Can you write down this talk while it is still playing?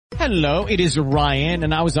Hello, it is Ryan,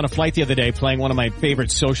 and I was on a flight the other day playing one of my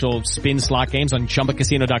favorite social spin slot games on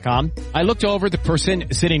ChumbaCasino.com. I looked over at the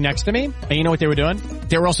person sitting next to me, and you know what they were doing?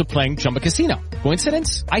 They were also playing Chumba Casino.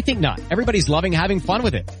 Coincidence? I think not. Everybody's loving having fun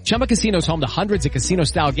with it. Chumba Casino is home to hundreds of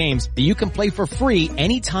casino-style games that you can play for free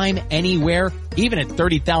anytime, anywhere, even at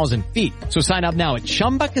 30,000 feet. So sign up now at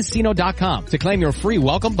ChumbaCasino.com to claim your free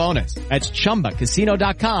welcome bonus. That's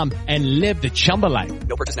ChumbaCasino.com and live the Chumba life.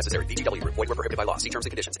 No purchase necessary. VGW. Void where prohibited by law. See terms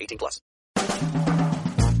and conditions. 18+.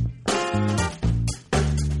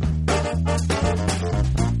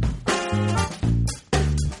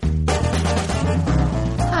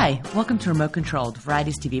 Hi, welcome to Remote Controlled,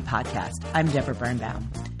 Variety's TV podcast. I'm Deborah Birnbaum.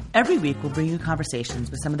 Every week, we'll bring you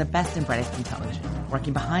conversations with some of the best and brightest in television,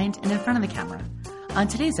 working behind and in front of the camera. On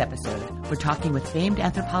today's episode, we're talking with famed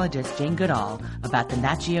anthropologist Jane Goodall about the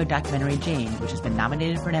Nat Geo documentary Jane, which has been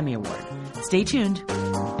nominated for an Emmy Award. Stay tuned.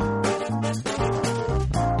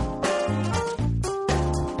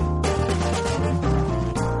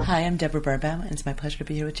 Hi, I'm Deborah Birnbaum, and it's my pleasure to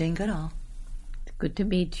be here with Jane Goodall. Good to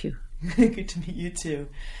meet you. Good to meet you, too.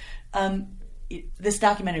 This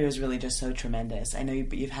documentary was really just so tremendous. I know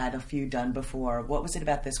you've had a few done before. What was it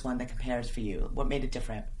about this one that compares for you? What made it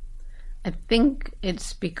different? I think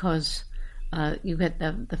it's because you get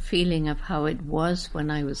the feeling of how it was when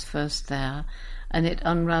I was first there, and it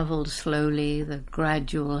unraveled slowly, the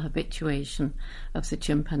gradual habituation of the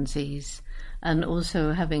chimpanzees, and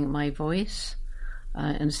also having my voice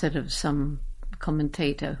instead of some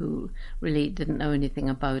commentator who really didn't know anything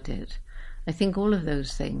about it. I think all of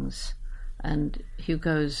those things. And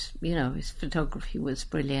Hugo's, his photography was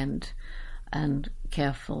brilliant and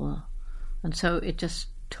careful. And so it just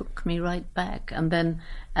took me right back. And then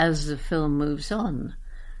as the film moves on,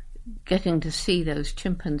 getting to see those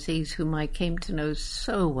chimpanzees whom I came to know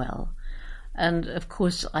so well. And of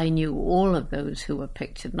course I knew all of those who were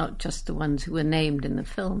pictured, not just the ones who were named in the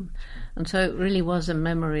film. And so it really was a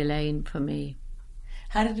memory lane for me.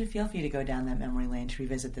 How did it feel for you to go down that memory lane to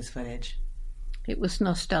revisit this footage? It was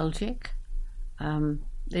nostalgic.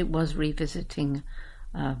 It was revisiting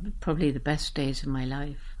probably the best days of my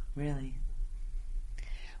life. Really?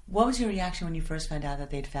 What was your reaction when you first found out that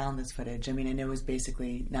they'd found this footage? I mean, I know it was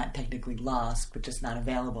basically not technically lost, but just not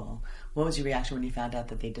available. What was your reaction when you found out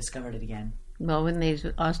that they discovered it again? Well, when they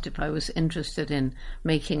asked if I was interested in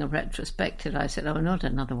making a retrospective, I said, oh, not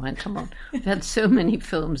another one, come on. We've had so many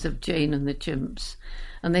films of Jane and the chimps.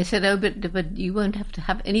 And they said, oh, but you won't have to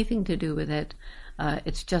have anything to do with it.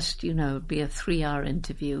 It's just, be a 3-hour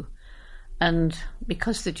interview. And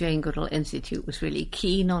because the Jane Goodall Institute was really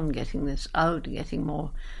keen on getting this out, getting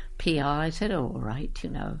more PR, I said, oh, all right,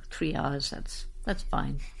 3 hours, that's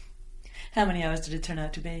fine. How many hours did it turn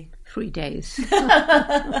out to be? 3 days.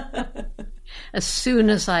 As soon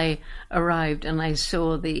as I arrived and I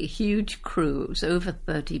saw the huge crew, it was over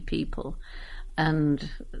 30 people,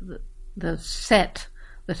 and the set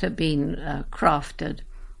that had been crafted,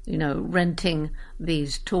 renting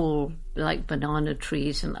these tall, like banana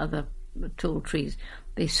trees and other tall trees.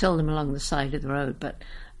 They sell them along the side of the road, but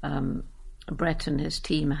Brett and his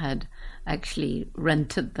team had actually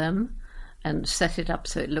rented them and set it up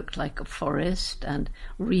so it looked like a forest and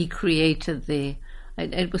recreated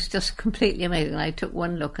it was just completely amazing. I took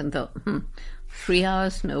one look and thought, 3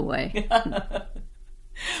 hours? No way.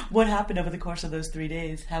 What happened over the course of those 3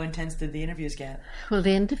 days? How intense did the interviews get? Well,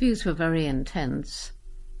 the interviews were very intense.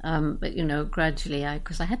 But, gradually,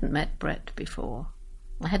 because I hadn't met Brett before.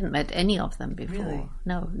 I hadn't met any of them before. Really?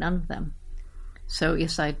 No, none of them. So,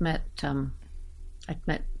 yes, I hadn't met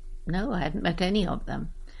any of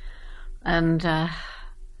them. And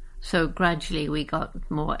so gradually we got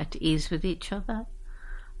more at ease with each other.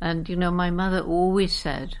 And, my mother always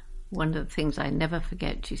said, one of the things I never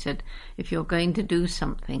forget, she said, if you're going to do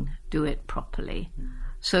something, do it properly. Mm.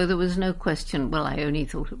 So there was no question, well, I only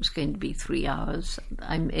thought it was going to be 3 hours.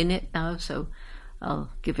 I'm in it now, so I'll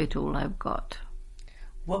give it all I've got.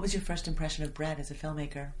 What was your first impression of Brett as a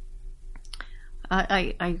filmmaker?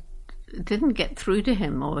 I didn't get through to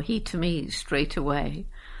him, or he to me, straight away.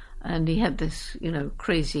 And he had this,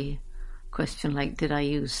 crazy question like, did I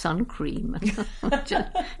use sun cream?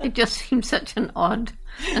 It just seemed such an odd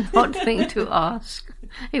thing to ask.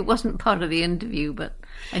 It wasn't part of the interview, but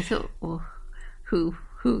I thought, well, who,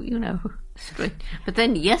 straight. But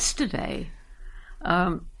then yesterday,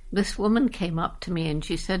 this woman came up to me and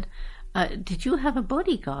she said, did you have a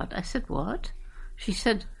bodyguard? I said, what? She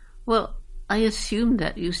said, well, I assumed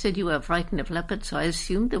that you said you were frightened of leopards, so I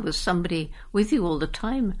assumed there was somebody with you all the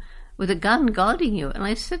time with a gun guarding you. And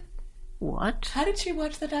I said, what? How did she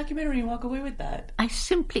watch the documentary and walk away with that? I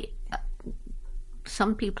simply...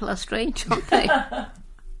 some people are strange, aren't they?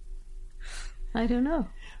 I don't know.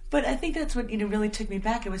 But I think that's what really took me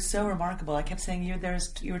back. It was so remarkable. I kept saying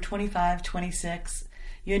you were 25, 26.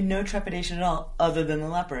 You had no trepidation at all, other than the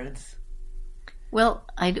leopards. Well,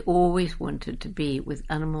 I'd always wanted to be with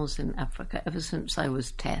animals in Africa ever since I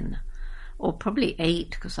was 10, or probably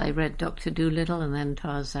 8, because I read Dr. Dolittle and then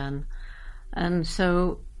Tarzan, and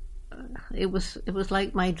so it was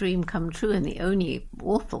like my dream come true. And the only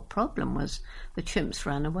awful problem was the chimps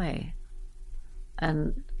ran away.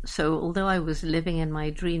 And so although I was living in my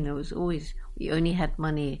dream, we only had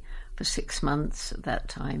money for 6 months at that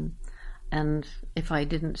time. And if I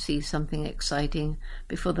didn't see something exciting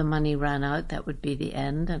before the money ran out, that would be the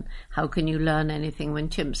end. And how can you learn anything when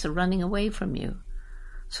chimps are running away from you?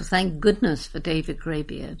 So thank goodness for David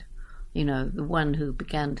Greybeard, the one who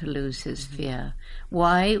began to lose his fear.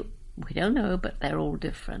 Why? We don't know, but they're all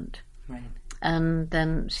different. Right. And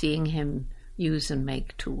then seeing him use and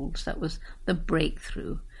make tools, that was the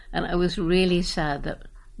breakthrough. And I was really sad that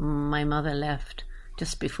my mother left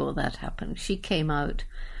just before that happened. She came out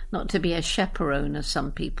not to be a chaperone, as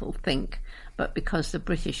some people think, but because the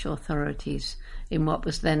British authorities in what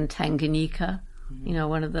was then Tanganyika,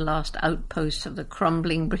 one of the last outposts of the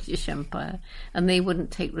crumbling British Empire, and they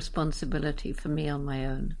wouldn't take responsibility for me on my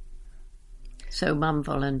own. So Mum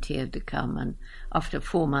volunteered to come, and after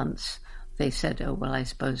 4 months, they said, oh, well, I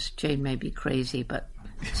suppose Jane may be crazy, but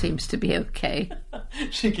it seems to be okay.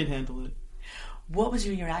 She can handle it. What was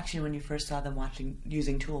your reaction when you first saw them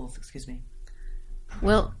using tools? Excuse me.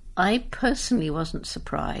 Well, I personally wasn't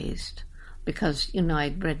surprised because,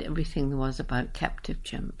 I'd read everything there was about captive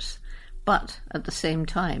chimps. But at the same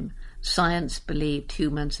time, science believed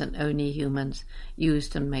humans and only humans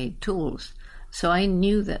used and made tools. So I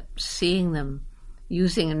knew that seeing them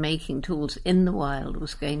using and making tools in the wild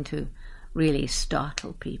was going to really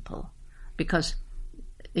startle people. Because,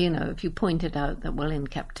 if you pointed out that, well, in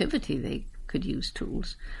captivity they could use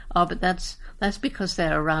tools. But that's because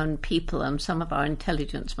they're around people and some of our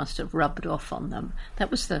intelligence must have rubbed off on them.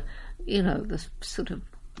 That was the sort of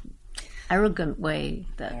arrogant way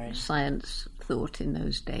that science thought in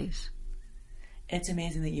those days. It's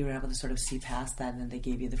amazing that you were able to sort of see past that and that they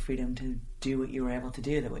gave you the freedom to do what you were able to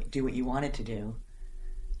do, do what you wanted to do.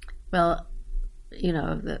 Well,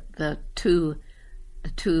 the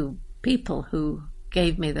two people who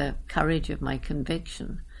gave me the courage of my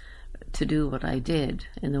conviction to do what I did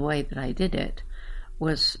in the way that I did it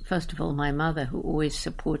was, first of all, my mother, who always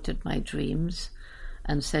supported my dreams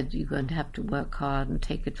and said, you're going to have to work hard and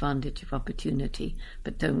take advantage of opportunity,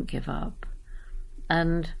 but don't give up.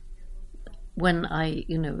 And when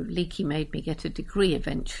Leakey made me get a degree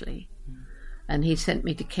eventually, and he sent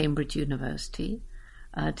me to Cambridge University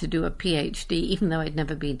to do a PhD, even though I'd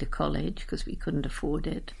never been to college because we couldn't afford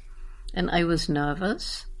it. And I was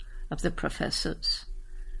nervous of the professors.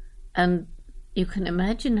 And you can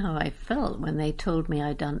imagine how I felt when they told me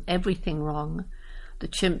I'd done everything wrong. The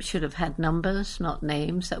chimps should have had numbers, not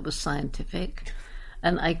names. That was scientific.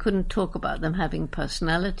 And I couldn't talk about them having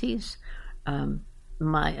personalities, a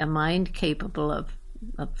mind capable of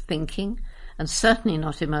thinking, and certainly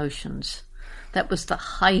not emotions. That was the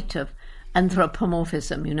height of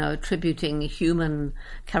anthropomorphism, attributing human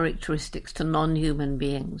characteristics to non-human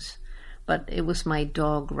beings. But it was my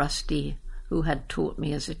dog, Rusty, who had taught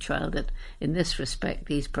me as a child that in this respect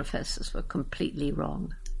these professors were completely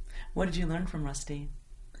wrong. What did you learn from Rusty?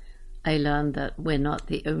 I learned that we're not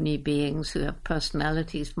the only beings who have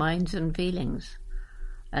personalities, minds and feelings.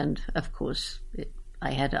 And, of course,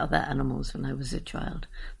 I had other animals when I was a child.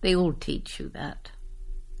 They all teach you that.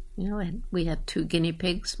 We had 2 guinea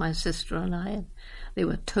pigs, my sister and I, and they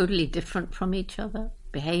were totally different from each other,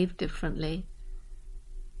 behaved differently.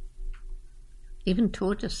 Even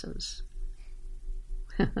tortoises.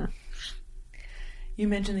 You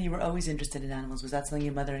mentioned that you were always interested in animals. Was that something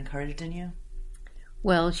your mother encouraged in you?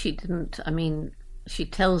 Well, she didn't. She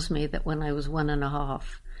tells me that when I was 1.5,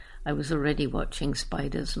 I was already watching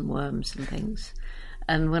spiders and worms and things.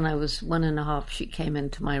 And when I was 1.5, she came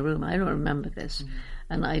into my room. I don't remember this. Mm-hmm.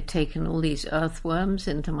 And I'd taken all these earthworms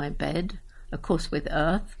into my bed, of course with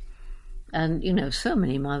earth. And, so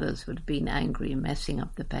many mothers would have been angry and messing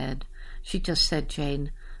up the bed. She just said,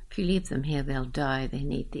 Jane, if you leave them here, they'll die. They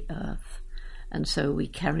need the earth. And so we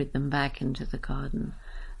carried them back into the garden.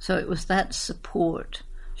 So it was that support.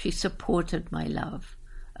 She supported my love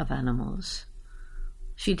of animals.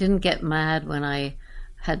 She didn't get mad when I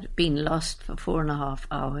had been lost for 4.5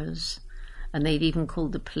 hours, and they'd even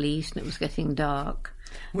called the police, and it was getting dark.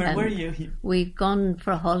 Where were you? We'd gone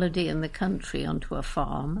for a holiday in the country onto a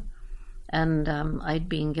farm, and I'd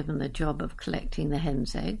been given the job of collecting the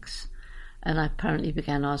hens' eggs, And I apparently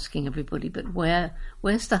began asking everybody, but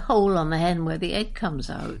where's the hole on the hen where the egg comes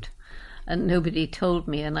out? And nobody told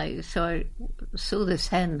me. And I saw this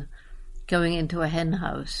hen going into a hen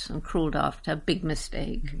house and crawled after, a big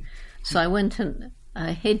mistake. Mm-hmm. So I went and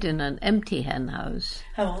I hid in an empty hen house.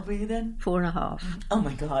 How old were you then? 4.5. Oh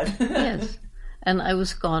my God. Yes. And I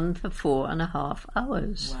was gone for 4.5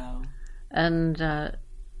 hours. Wow. And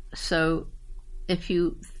so if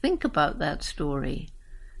you think about that story,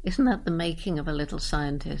 isn't that the making of a little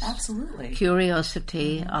scientist? Absolutely.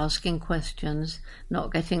 Curiosity, asking questions,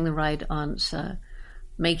 not getting the right answer,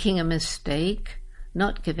 making a mistake,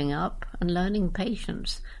 not giving up, and learning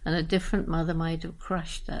patience. And a different mother might have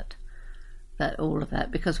crushed all of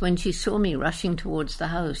that, because when she saw me rushing towards the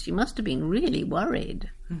house, she must have been really worried.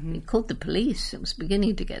 Mm-hmm. He called the police. It was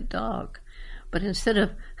beginning to get dark. But instead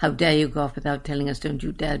of, how dare you go off without telling us, don't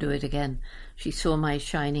you dare do it again, she saw my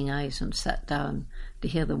shining eyes and sat down to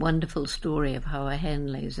hear the wonderful story of how a hen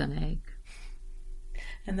lays an egg.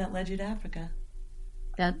 And that led you to Africa?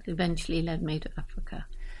 That eventually led me to Africa.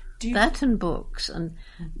 That and books, and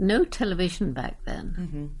no television back then.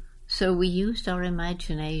 Mm-hmm. So we used our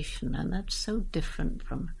imagination, and that's so different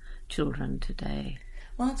from children today.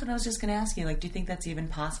 Well, that's what I was just going to ask you. Like, do you think that's even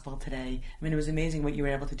possible today? I mean, it was amazing what you were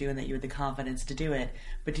able to do and that you had the confidence to do it.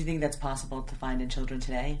 But do you think that's possible to find in children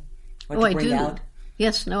today? I do. Out?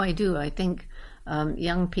 Yes, no, I do. I think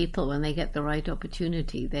young people, when they get the right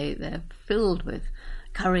opportunity, they're filled with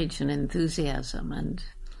courage and enthusiasm. And,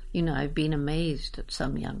 I've been amazed at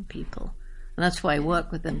some young people. And that's why I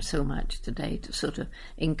work with them so much today, to sort of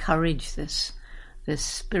encourage this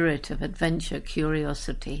spirit of adventure,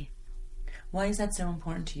 curiosity. Why is that so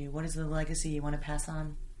important to you? What is the legacy you want to pass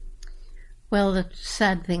on? Well, the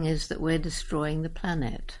sad thing is that we're destroying the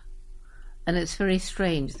planet. And it's very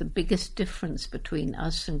strange. The biggest difference between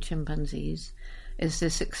us and chimpanzees is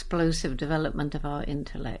this explosive development of our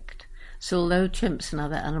intellect. So although chimps and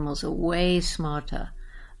other animals are way smarter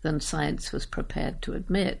than science was prepared to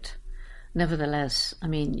admit, nevertheless, I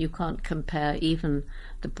mean, you can't compare even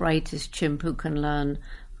the brightest chimp who can learn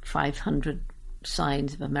 500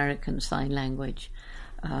 signs of American Sign Language.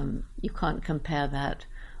 You can't compare that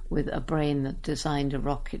with a brain that designed a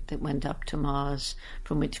rocket that went up to Mars,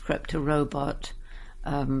 from which crept a robot,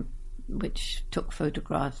 which took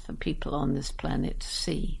photographs of people on this planet to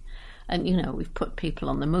see. And, we've put people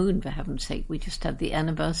on the moon, for heaven's sake. We just had the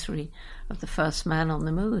anniversary of the first man on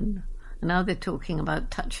the moon. And now they're talking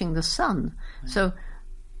about touching the sun. Right. So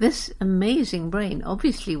this amazing brain,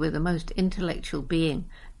 obviously we're the most intellectual being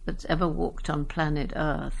that's ever walked on planet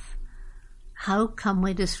Earth. How come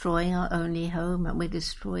we're destroying our only home, and we're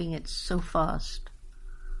destroying it so fast?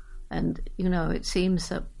 And, it seems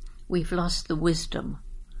that we've lost the wisdom.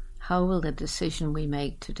 How will the decision we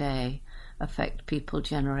make today affect people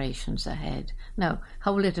generations ahead? No,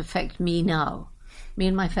 how will it affect me now? Me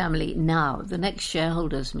and my family now, the next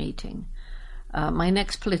shareholders meeting, my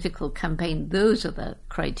next political campaign. Those are the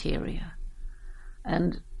criteria.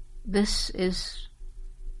 And this is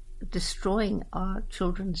destroying our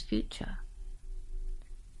children's future.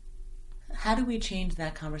 How do we change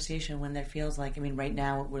that conversation when there feels like, right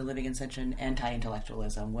now we're living in such an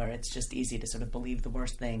anti-intellectualism where it's just easy to sort of believe the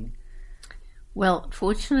worst thing? Well,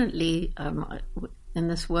 fortunately, in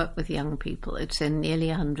this work with young people, it's in nearly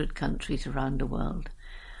 100 countries around the world.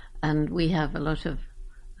 And we have a lot of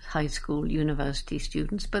high school, university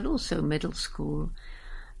students, but also middle school.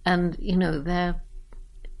 And,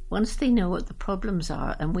 once they know what the problems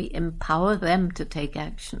are, and we empower them to take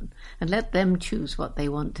action and let them choose what they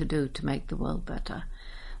want to do to make the world better,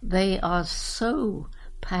 they are so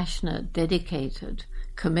passionate, dedicated,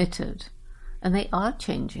 committed, and they are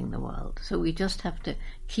changing the world. So we just have to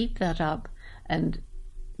keep that up and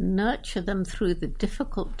nurture them through the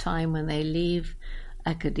difficult time when they leave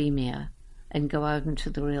academia and go out into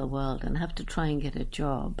the real world and have to try and get a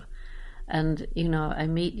job. And, I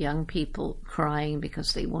meet young people crying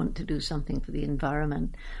because they want to do something for the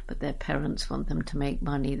environment, but their parents want them to make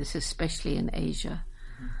money. This is especially in Asia.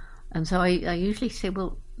 Mm-hmm. And so I usually say,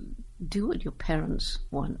 well, do what your parents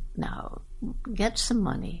want now. Get some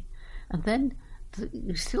money. And then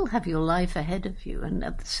you still have your life ahead of you. And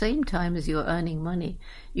at the same time as you're earning money,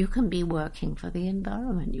 you can be working for the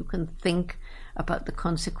environment. You can think about the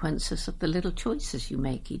consequences of the little choices you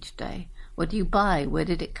make each day. What do you buy? Where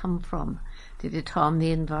did it come from? Did it harm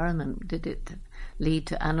the environment? Did it lead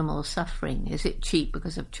to animal suffering? Is it cheap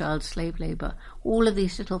because of child slave labor? All of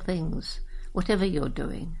these little things, whatever you're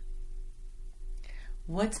doing.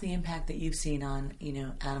 What's the impact that you've seen on,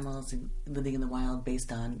 animals living in the wild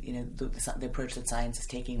based on, the approach that science is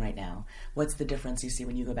taking right now? What's the difference you see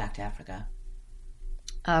when you go back to Africa?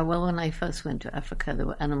 Well, when I first went to Africa, there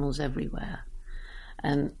were animals everywhere.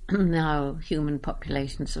 And now human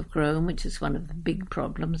populations have grown, which is one of the big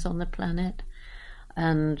problems on the planet.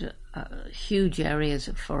 And huge areas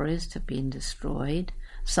of forest have been destroyed,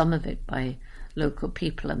 some of it by local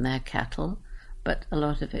people and their cattle, but a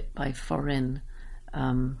lot of it by foreign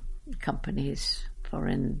companies,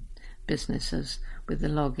 foreign businesses with the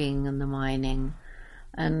logging and the mining.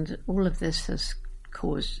 And all of this has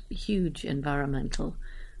caused huge environmental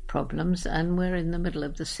problems, and we're in the middle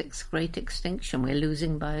of the 6th great extinction. We're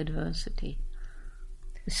losing biodiversity.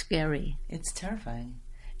 It's scary. It's terrifying.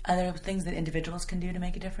 Are there things that individuals can do to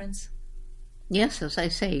make a difference? Yes, as I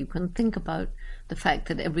say, you can think about the fact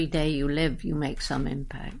that every day you live, you make some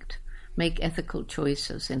impact. Make ethical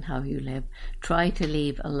choices in how you live. Try to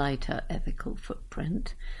leave a lighter ethical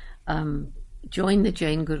footprint. Join the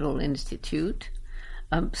Jane Goodall Institute,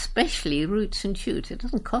 especially Roots and Shoots. It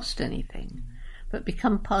doesn't cost anything, but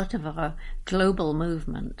become part of our global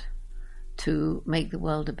movement to make the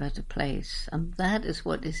world a better place. And that is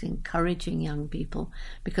what is encouraging young people,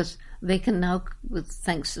 because they can now,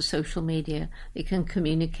 thanks to social media, they can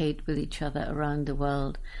communicate with each other around the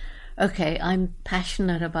world. Okay, I'm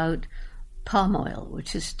passionate about palm oil,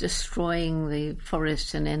 which is destroying the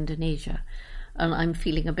forests in Indonesia. And I'm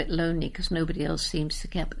feeling a bit lonely because nobody else seems to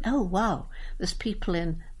get, oh, wow, there's people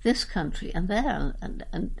in this country and there.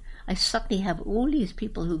 And I suddenly have all these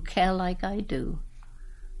people who care like I do.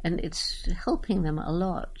 And it's helping them a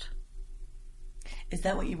lot. Is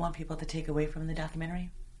that what you want people to take away from the documentary?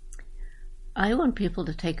 I want people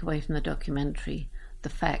to take away from the documentary the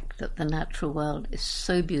fact that the natural world is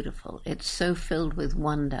so beautiful. It's so filled with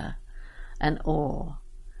wonder and awe.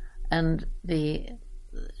 And the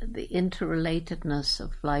interrelatedness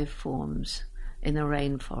of life forms in a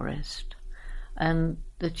rainforest. And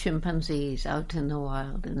the chimpanzees out in the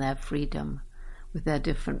wild in their freedom with their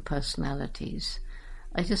different personalities.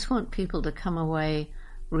 I just want people to come away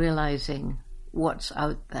realizing what's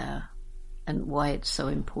out there and why it's so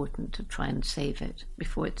important to try and save it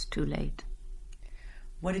before it's too late.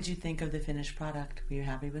 What did you think of the finished product? Were you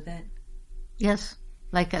happy with it? Yes.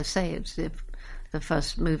 Like I say, it's the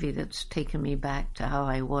first movie that's taken me back to how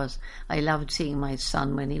I was. I loved seeing my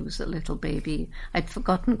son when he was a little baby. I'd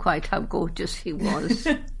forgotten quite how gorgeous he was.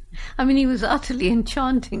 I mean, he was utterly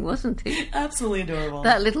enchanting, wasn't he? Absolutely adorable.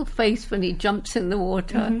 That little face when he jumps in the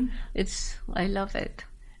water. Mm-hmm. I love it.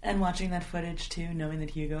 And watching that footage too, knowing that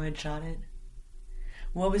Hugo had shot it.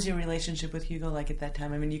 What was your relationship with Hugo like at that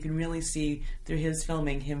time? I mean, you can really see through his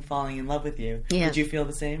filming him falling in love with you. Yes. Did you feel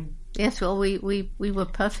the same? Yes, well, we were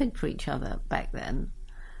perfect for each other back then.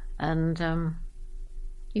 And,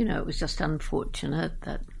 it was just unfortunate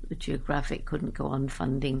that the Geographic couldn't go on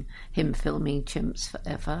funding him filming chimps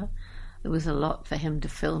forever. There was a lot for him to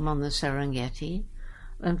film on the Serengeti.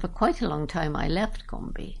 And for quite a long time I left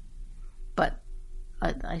Gombe. But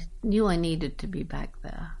I knew I needed to be back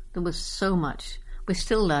there. There was so much. We're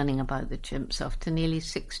still learning about the chimps after nearly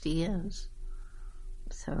 60 years.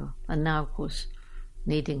 So, and now, of course,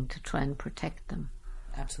 needing to try and protect them.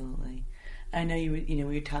 Absolutely. I know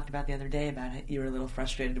we talked about the other day about it. You were a little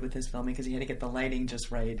frustrated with his filming because he had to get the lighting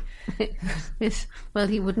just right. Yes, well,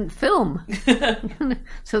 he wouldn't film.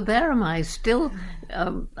 So there am I, still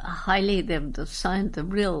highly, the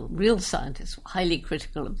real scientists, highly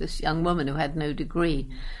critical of this young woman who had no degree.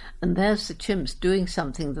 And there's the chimps doing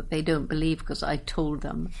something that they don't believe because I told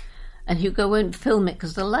them. And Hugo won't film it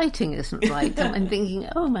because the lighting isn't right. And I'm thinking,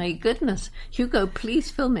 oh my goodness, Hugo,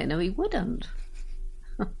 please film it. No, he wouldn't.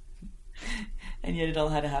 And yet it all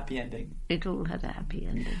had a happy ending. It all had a happy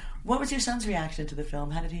ending. What was your son's reaction to the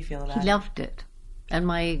film? How did he feel about it? He loved it. And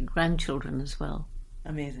my grandchildren as well.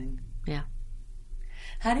 Amazing. Yeah.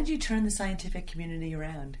 How did you turn the scientific community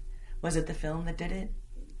around? Was it the film that did it?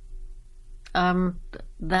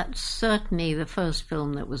 That's certainly the first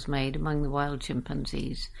film that was made among the wild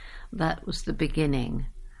chimpanzees. That was the beginning.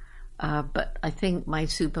 But I think my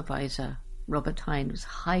supervisor, Robert Hine, was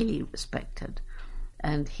highly respected.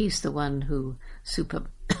 And he's the one who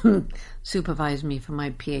supervised me for my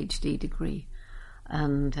PhD degree.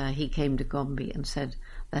 And he came to Gombe and said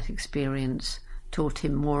that experience taught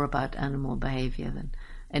him more about animal behavior than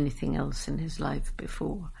anything else in his life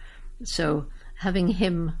before. So having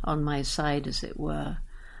him on my side, as it were,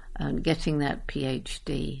 and getting that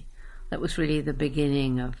PhD, that was really the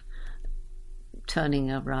beginning of turning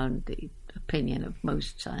around the opinion of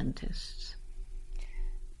most scientists.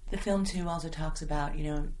 The film, too, also talks about,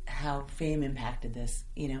 how fame impacted this.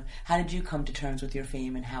 How did you come to terms with your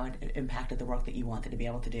fame and how it impacted the work that you wanted to be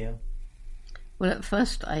able to do? Well, at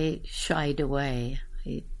first I shied away.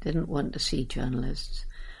 I didn't want to see journalists.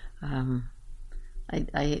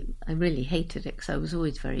 I really hated it because I was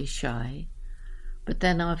always very shy. But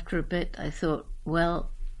then after a bit, I thought,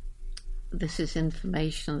 well, this is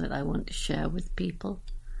information that I want to share with people.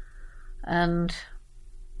 And,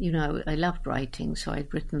 you know, I loved writing, so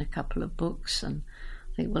I'd written a couple of books, and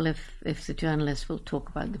I think, well, if the journalists will talk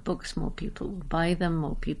about the books, more people will buy them,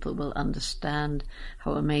 more people will understand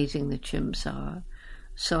how amazing the chimps are.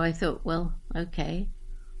 So I thought, well, okay,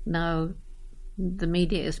 now the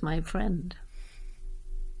media is my friend.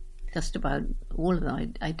 Just about all of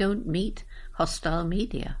them. I don't meet hostile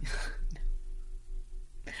media.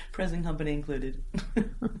 Present company included.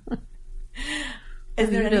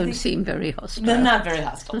 You don't seem very hostile. No, not very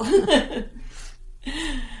hostile.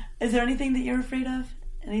 Is there anything that you're afraid of?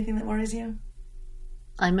 Anything that worries you?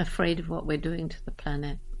 I'm afraid of what we're doing to the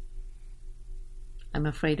planet. I'm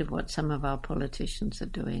afraid of what some of our politicians are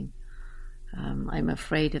doing. I'm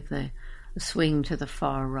afraid of the swing to the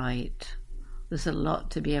far right. There's a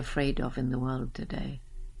lot to be afraid of in the world today.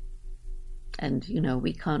 And, you know,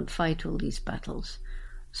 we can't fight all these battles.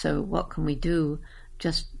 So what can we do?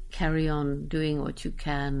 Just carry on doing what you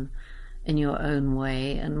can in your own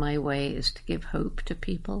way. And my way is to give hope to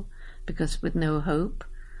people, because with no hope,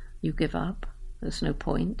 you give up. There's no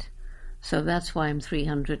point. So that's why I'm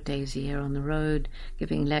 300 days a year on the road,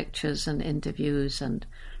 giving lectures and interviews and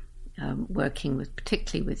working with,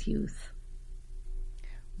 particularly with youth.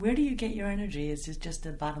 Where do you get your energy? Is it just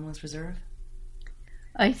a bottomless reserve?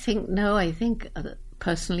 I think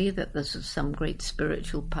personally that there's some great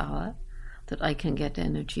spiritual power that I can get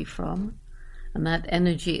energy from. And that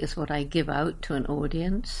energy is what I give out to an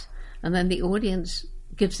audience. And then the audience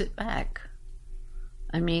gives it back.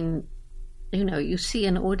 I mean, you know, you see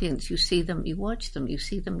an audience, you see them, you watch them, you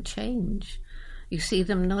see them change. You see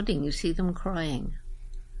them nodding, you see them crying.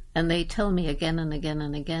 And they tell me again and again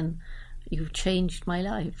and again, you've changed my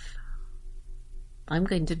life. I'm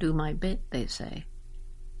going to do my bit, they say.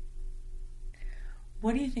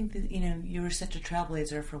 What do you think that, you know, you were such a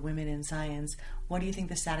trailblazer for women in science. What do you think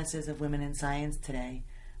the status is of women in science today?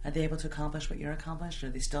 Are they able to accomplish what you're accomplished, or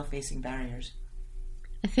are they still facing barriers?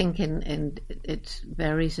 I think it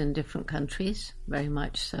varies in different countries, very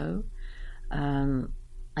much so.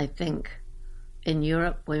 I think in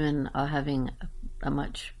Europe, women are having a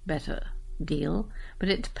much better deal, but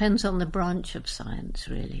it depends on the branch of science,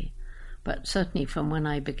 really. But certainly from when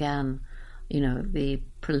I began, you know, the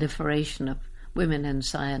proliferation of women in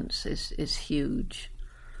science is huge.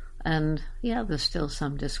 And yeah, there's still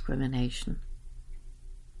some discrimination.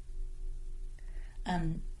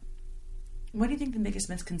 What do you think the biggest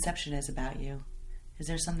misconception is about you? Is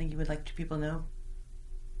there something you would like people to know?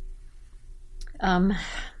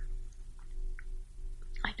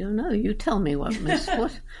 I don't know. You tell me what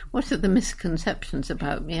are the misconceptions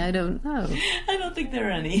about me? I don't know. I don't think there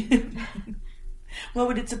are any. What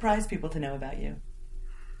would it surprise people to know about you?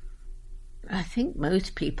 I think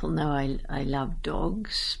most people know I love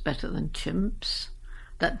dogs better than chimps.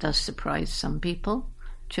 That does surprise some people.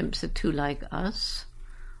 Chimps are too like us.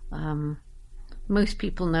 Most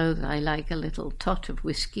people know that I like a little tot of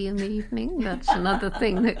whiskey in the evening. That's another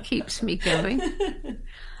thing that keeps me going.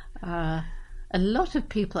 A lot of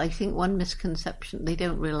people, I think one misconception, they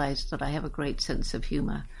don't realize that I have a great sense of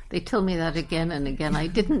humor. They tell me that again and again. I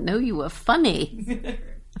didn't know you were funny.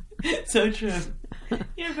 So true.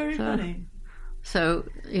 You're very funny. So,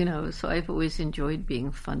 you know, so I've always enjoyed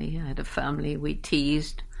being funny. I had a family, we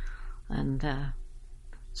teased, and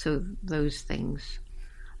so those things.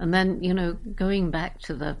 And then, you know, going back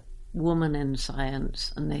to the woman in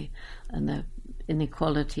science and the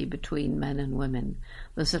inequality between men and women.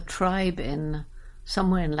 There's a tribe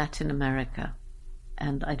somewhere in Latin America,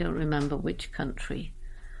 and I don't remember which country,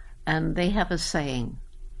 and they have a saying.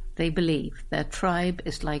 They believe their tribe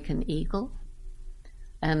is like an eagle,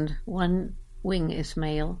 and one wing is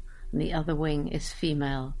male and the other wing is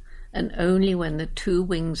female, and only when the two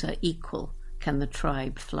wings are equal can the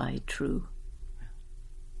tribe fly true.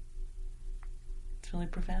 It's really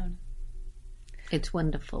profound. It's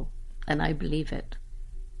wonderful, and I believe it.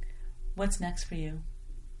 What's next for you?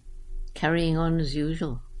 Carrying on as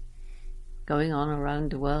usual, going on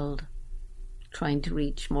around the world, trying to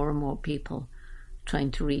reach more and more people,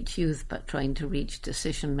 trying to reach youth, but trying to reach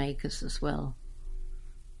decision makers as well,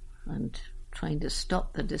 and trying to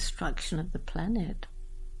stop the destruction of the planet.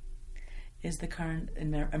 Is the current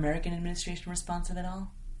American administration responsive at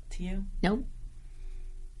all to you? No.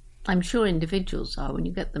 I'm sure individuals are when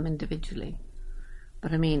you get them individually.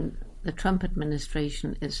 But I mean, the Trump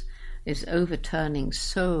administration is overturning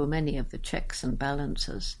so many of the checks and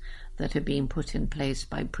balances that have been put in place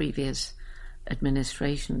by previous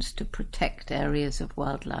administrations to protect areas of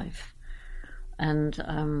wildlife. And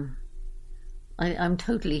I'm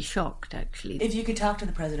totally shocked, actually. If you could talk to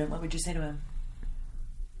the president, what would you say to him?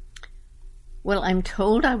 Well, I'm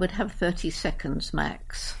told I would have 30 seconds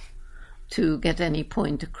max to get any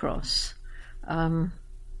point across. And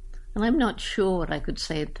I'm not sure what I could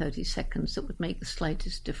say in 30 seconds that would make the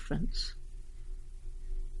slightest difference.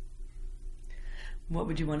 What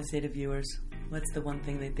would you want to say to viewers? What's the one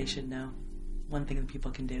thing that they should know? One thing that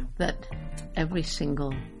people can do? That every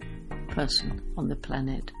single person on the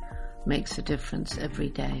planet makes a difference every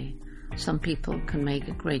day. Some people can make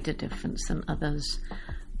a greater difference than others.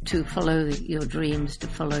 To follow your dreams, to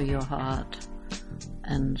follow your heart,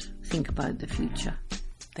 and think about the future.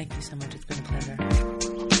 Thank you so much. It's been a pleasure.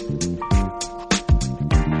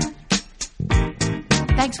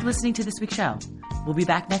 Thanks for listening to this week's show. We'll be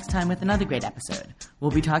back next time with another great episode. We'll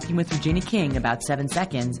be talking with Regina King about 7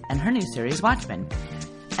 Seconds and her new series, Watchmen.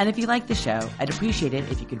 And if you like the show, I'd appreciate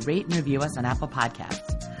it if you could rate and review us on Apple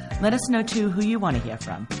Podcasts. Let us know, too, who you want to hear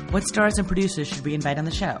from. What stars and producers should we invite on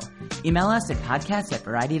the show? Email us at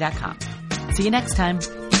podcasts@variety.com. See you next time.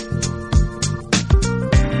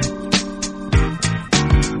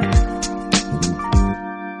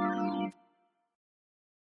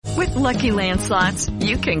 With Lucky Land Slots,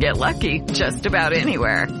 you can get lucky just about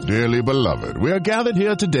anywhere. Dearly beloved, we are gathered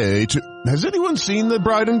here today to... Has anyone seen the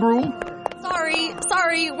bride and groom?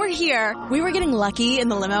 Sorry, we're here. We were getting lucky in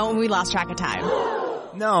the limo and we lost track of time.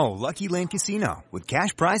 No, Lucky Land Casino, with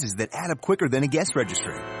cash prizes that add up quicker than a guest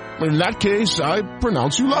registry. In that case, I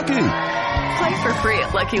pronounce you lucky. Play for free at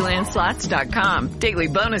LuckyLandSlots.com. Daily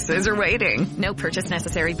bonuses are waiting. No purchase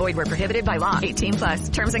necessary. Void where prohibited by law. 18+.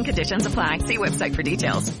 Terms and conditions apply. See website for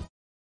details.